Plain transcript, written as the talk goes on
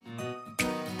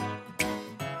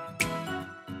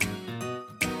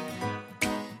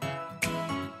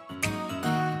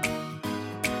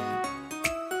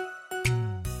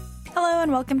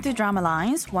and welcome to Drama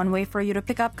Lines, one way for you to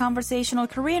pick up conversational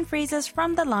Korean phrases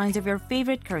from the lines of your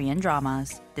favorite Korean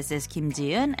dramas. This is Kim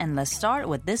Ji-eun, and let's start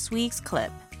with this week's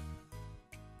clip.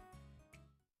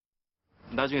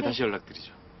 나중에 다시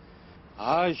연락드리죠.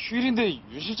 아, 휴일인데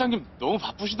윤 실장님 너무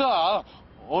바쁘시다.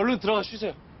 얼른 들어가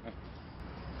쉬세요.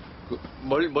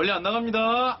 멀리 안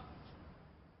나갑니다.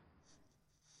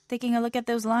 Taking a look at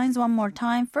those lines one more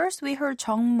time. First, we heard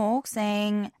정목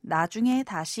saying 나중에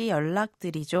다시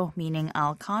연락드리죠, meaning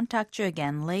I'll contact you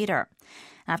again later.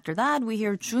 After that, we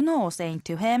hear 준호 saying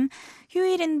to him,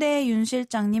 휴일인데 윤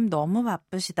실장님 너무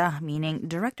바쁘시다, meaning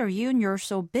Director Yoon, you're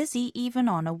so busy even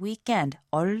on a weekend.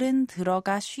 얼른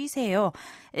들어가 쉬세요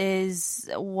is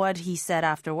what he said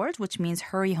afterwards, which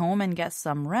means hurry home and get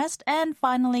some rest. And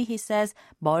finally, he says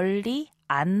멀리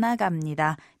안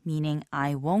나갑니다, meaning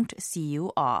I won't see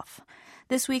you off.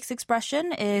 This week's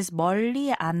expression is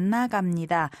멀리 안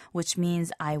나갑니다, which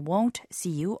means I won't see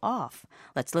you off.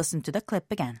 Let's listen to the clip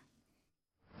again.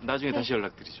 나중에 다시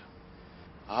연락드리죠.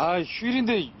 아,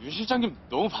 휴일인데 윤 실장님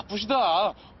너무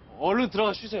바쁘시다. 얼른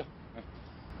들어가 쉬세요.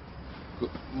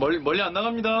 멀리 안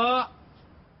나갑니다.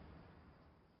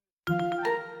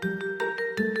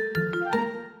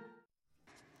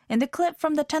 In the clip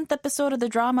from the 10th episode of the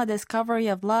drama Discovery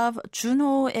of Love,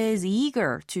 Junho is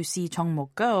eager to see Jungmok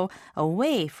go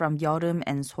away from Yeoreum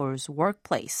and Sol's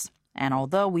workplace. And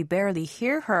although we barely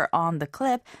hear her on the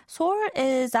clip, Sol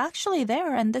is actually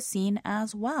there in the scene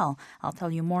as well. I'll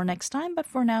tell you more next time, but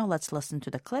for now, let's listen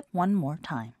to the clip one more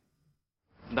time.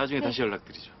 나중에 다시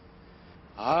연락드리죠.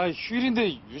 아,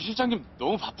 휴일인데 윤 실장님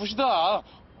너무 바쁘시다.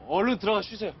 얼른 들어가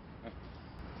쉬세요.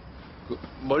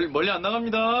 멀리 안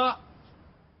나갑니다.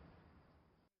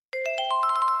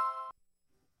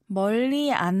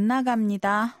 멀리 안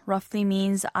나갑니다 roughly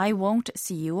means I won't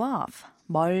see you off.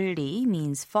 멀리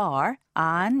means far,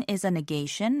 안 is a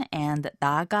negation, and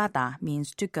나가다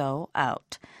means to go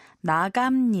out.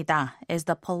 나갑니다 is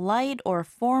the polite or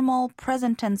formal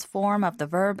present tense form of the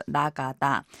verb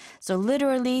나가다. So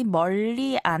literally,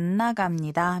 멀리 안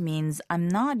나갑니다 means I'm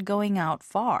not going out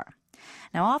far.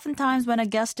 Now, oftentimes when a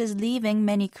guest is leaving,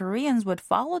 many Koreans would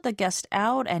follow the guest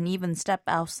out and even step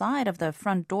outside of the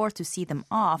front door to see them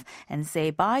off and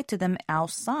say bye to them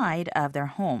outside of their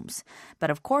homes. But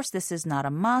of course, this is not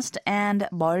a must, and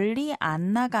멀리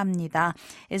안 나갑니다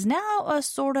is now a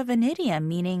sort of an idiom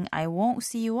meaning I won't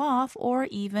see you off or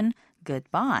even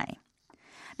goodbye.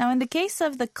 Now, in the case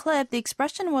of the clip, the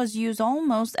expression was used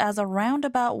almost as a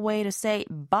roundabout way to say,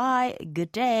 bye,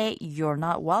 good day, you're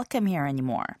not welcome here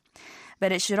anymore.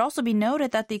 But it should also be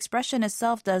noted that the expression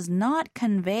itself does not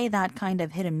convey that kind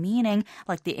of hidden meaning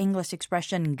like the English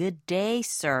expression, good day,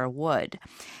 sir, would.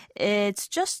 It's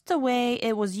just the way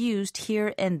it was used here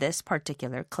in this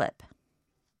particular clip.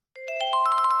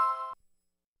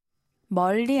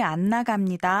 멀리 안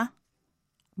나갑니다.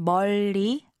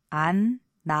 멀리 안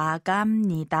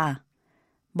나갑니다.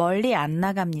 멀리 안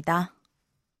나갑니다.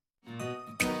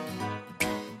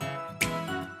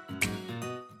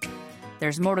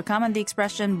 There's more to come on the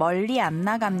expression 멀리 안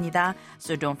나갑니다,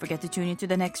 so don't forget to tune into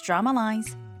the next Drama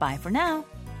Lines. Bye for now.